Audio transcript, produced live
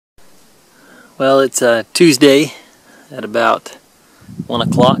Well, it's Tuesday at about 1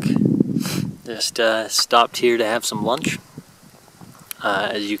 o'clock. Just stopped here to have some lunch.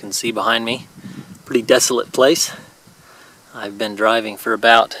 As you can see behind me, pretty desolate place. I've been driving for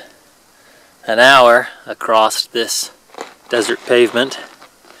about an hour across this desert pavement.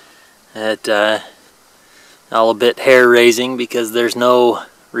 It's all a bit hair-raising because there's no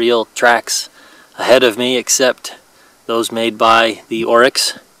real tracks ahead of me except those made by the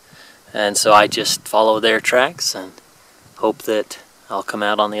oryx. And so I just follow their tracks and hope that I'll come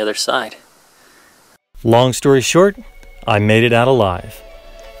out on the other side. Long story short, I made it out alive.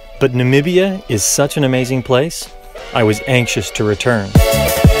 But Namibia is such an amazing place, I was anxious to return.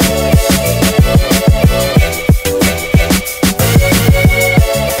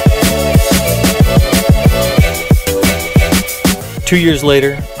 Two years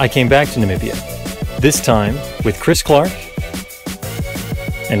later, I came back to Namibia, this time with Chris Clark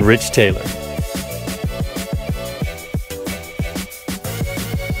and Rich Taylor.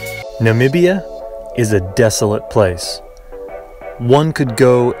 Namibia is a desolate place. One could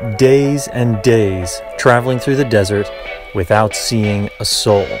go days and days traveling through the desert without seeing a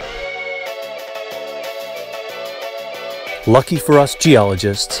soul. Lucky for us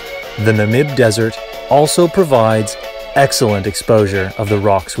geologists, the Namib Desert also provides excellent exposure of the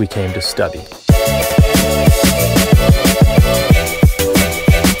rocks we came to study.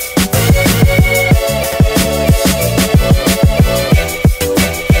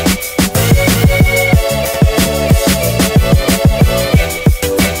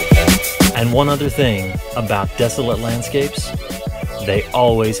 And one other thing about desolate landscapes, they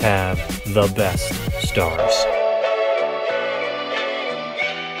always have the best stars.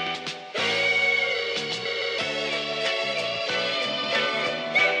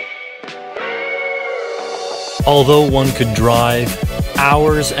 Although one could drive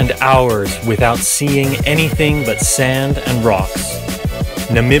hours and hours without seeing anything but sand and rocks,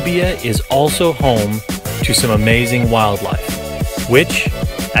 Namibia is also home to some amazing wildlife, which,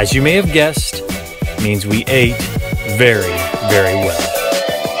 as you may have guessed, means we ate very, very well.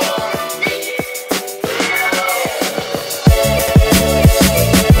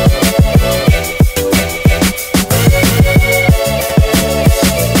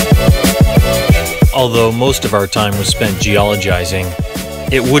 Although most of our time was spent geologizing,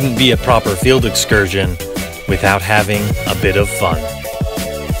 it wouldn't be a proper field excursion without having a bit of fun.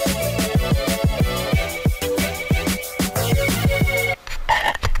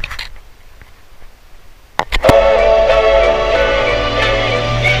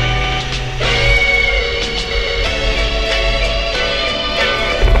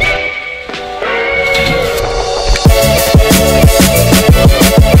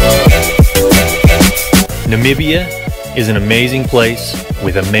 Namibia is an amazing place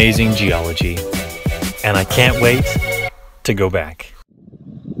with amazing geology, and I can't wait to go back.